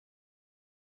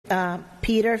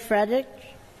Peter Frederick.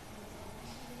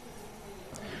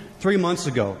 3 months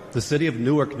ago, the city of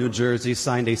Newark, New Jersey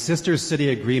signed a sister city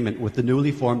agreement with the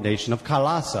newly formed nation of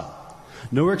Kailasa.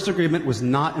 Newark's agreement was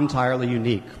not entirely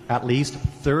unique. At least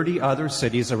 30 other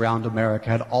cities around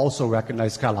America had also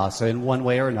recognized Kailasa in one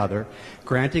way or another,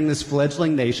 granting this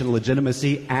fledgling nation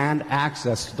legitimacy and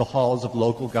access to the halls of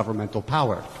local governmental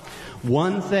power.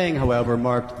 One thing, however,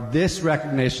 marked this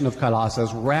recognition of Kailasa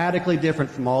as radically different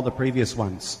from all the previous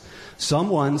ones.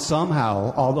 Someone,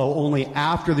 somehow, although only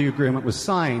after the agreement was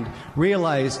signed,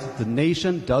 realized the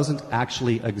nation doesn't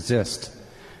actually exist.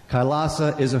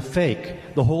 Kailasa is a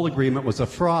fake. The whole agreement was a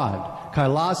fraud.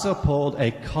 Kailasa pulled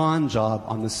a con job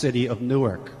on the city of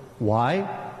Newark. Why?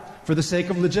 For the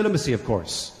sake of legitimacy, of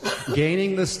course.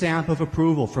 Gaining the stamp of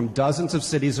approval from dozens of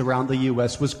cities around the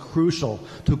U.S. was crucial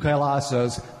to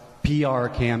Kailasa's PR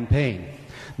campaign.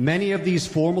 Many of these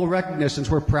formal recognitions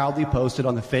were proudly posted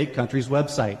on the fake country's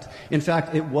website. In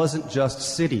fact, it wasn't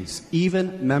just cities.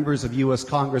 Even members of U.S.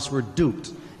 Congress were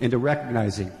duped into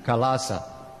recognizing Kailasa.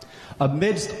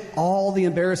 Amidst all the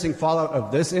embarrassing fallout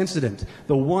of this incident,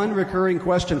 the one recurring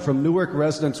question from Newark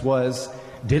residents was,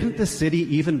 didn't the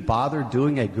city even bother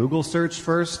doing a Google search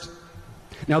first?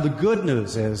 Now, the good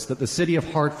news is that the city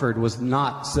of Hartford was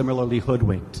not similarly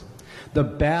hoodwinked. The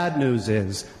bad news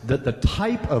is that the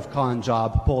type of con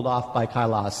job pulled off by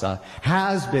Kailasa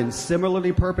has been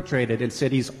similarly perpetrated in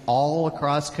cities all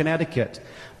across Connecticut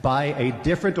by a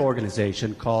different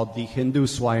organization called the Hindu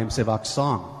Swayamsevak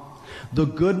Sangh. The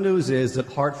good news is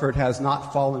that Hartford has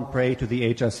not fallen prey to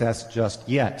the HSS just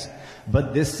yet,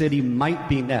 but this city might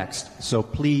be next, so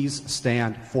please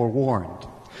stand forewarned.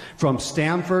 From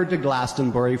Stamford to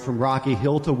Glastonbury, from Rocky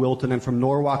Hill to Wilton, and from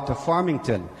Norwalk to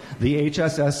Farmington, the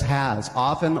HSS has,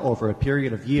 often over a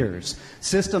period of years,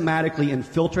 systematically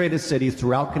infiltrated cities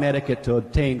throughout Connecticut to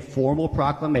obtain formal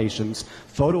proclamations,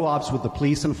 photo ops with the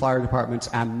police and fire departments,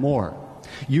 and more.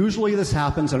 Usually this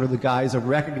happens under the guise of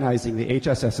recognizing the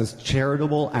HSS's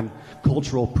charitable and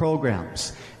cultural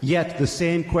programs. Yet the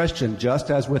same question,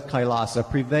 just as with Kailasa,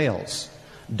 prevails.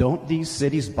 Don't these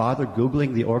cities bother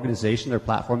Googling the organization they're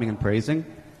platforming and praising?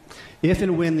 If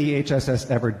and when the HSS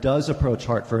ever does approach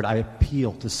Hartford, I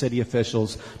appeal to city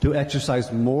officials to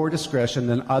exercise more discretion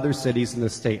than other cities in the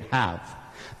state have.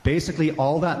 Basically,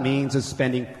 all that means is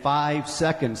spending 5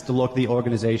 seconds to look the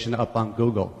organization up on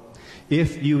Google.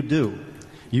 If you do,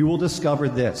 you will discover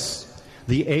this.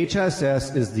 The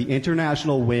HSS is the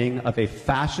international wing of a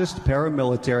fascist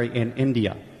paramilitary in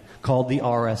India called the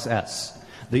RSS.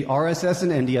 The RSS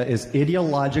in India is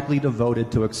ideologically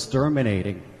devoted to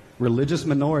exterminating religious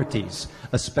minorities,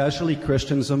 especially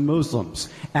Christians and Muslims,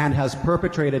 and has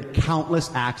perpetrated countless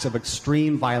acts of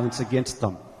extreme violence against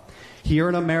them. Here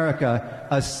in America,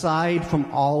 aside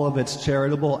from all of its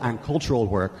charitable and cultural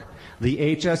work,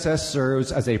 the HSS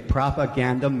serves as a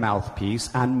propaganda mouthpiece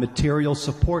and material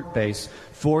support base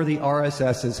for the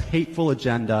RSS's hateful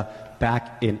agenda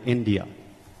back in India.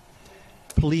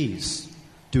 Please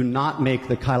do not make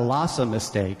the Kailasa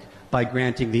mistake by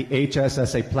granting the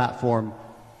HSS a platform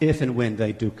if and when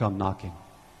they do come knocking.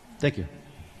 Thank you.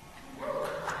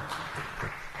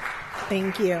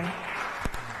 Thank you.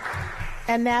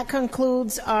 And that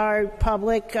concludes our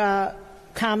public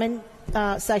comment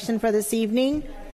session for this evening.